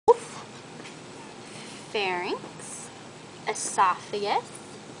pharynx, esophagus,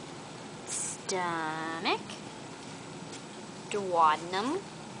 stomach, duodenum,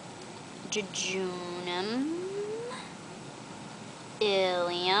 jejunum,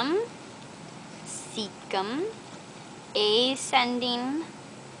 ileum, cecum, ascending,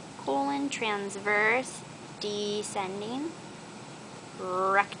 colon, transverse, descending,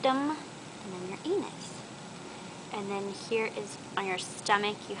 rectum, and then your anus. And then here is on your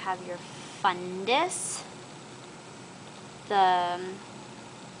stomach, you have your fundus, the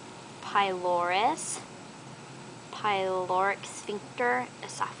pylorus, pyloric sphincter,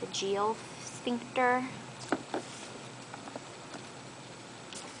 esophageal sphincter,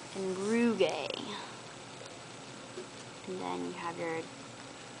 and rugae. And then you have your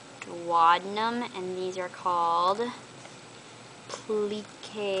duodenum, and these are called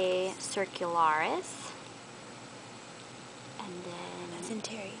plicae circularis. And then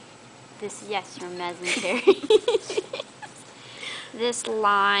mesentery. This, yes, your mesentery. This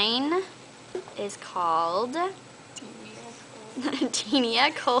line is called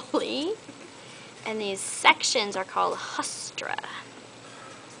Tinea coli, and these sections are called hustra.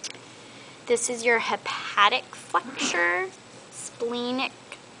 This is your hepatic flexure, splenic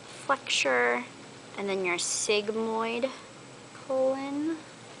flexure, and then your sigmoid colon.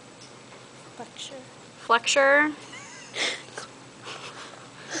 Flexure.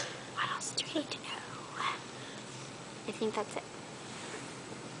 What else do we need to know? I think that's it.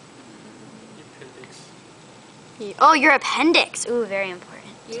 Appendix. Oh, your appendix. Ooh, very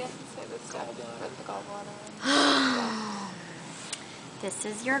important. You didn't say the stuff with the gallbladder. This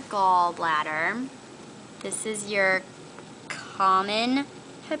is your gallbladder. This is your common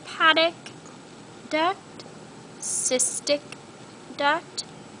hepatic duct, cystic duct,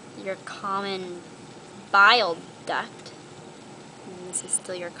 your common bile duct, and this is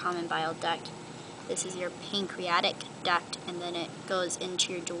still your common bile duct. This is your pancreatic duct, and then it goes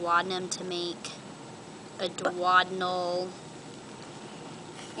into your duodenum to make a duodenal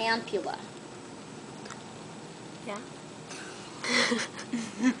ampulla. Yeah?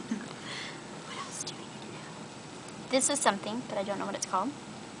 What else do we need to know? This is something, but I don't know what it's called.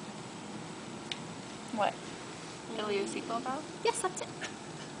 What? Ileocecal valve? Yes, that's it.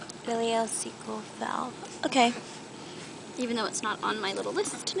 Ileocecal valve. Okay. Even though it's not on my little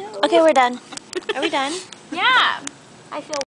list to know. Okay, we're done. Are we done? Yeah. I feel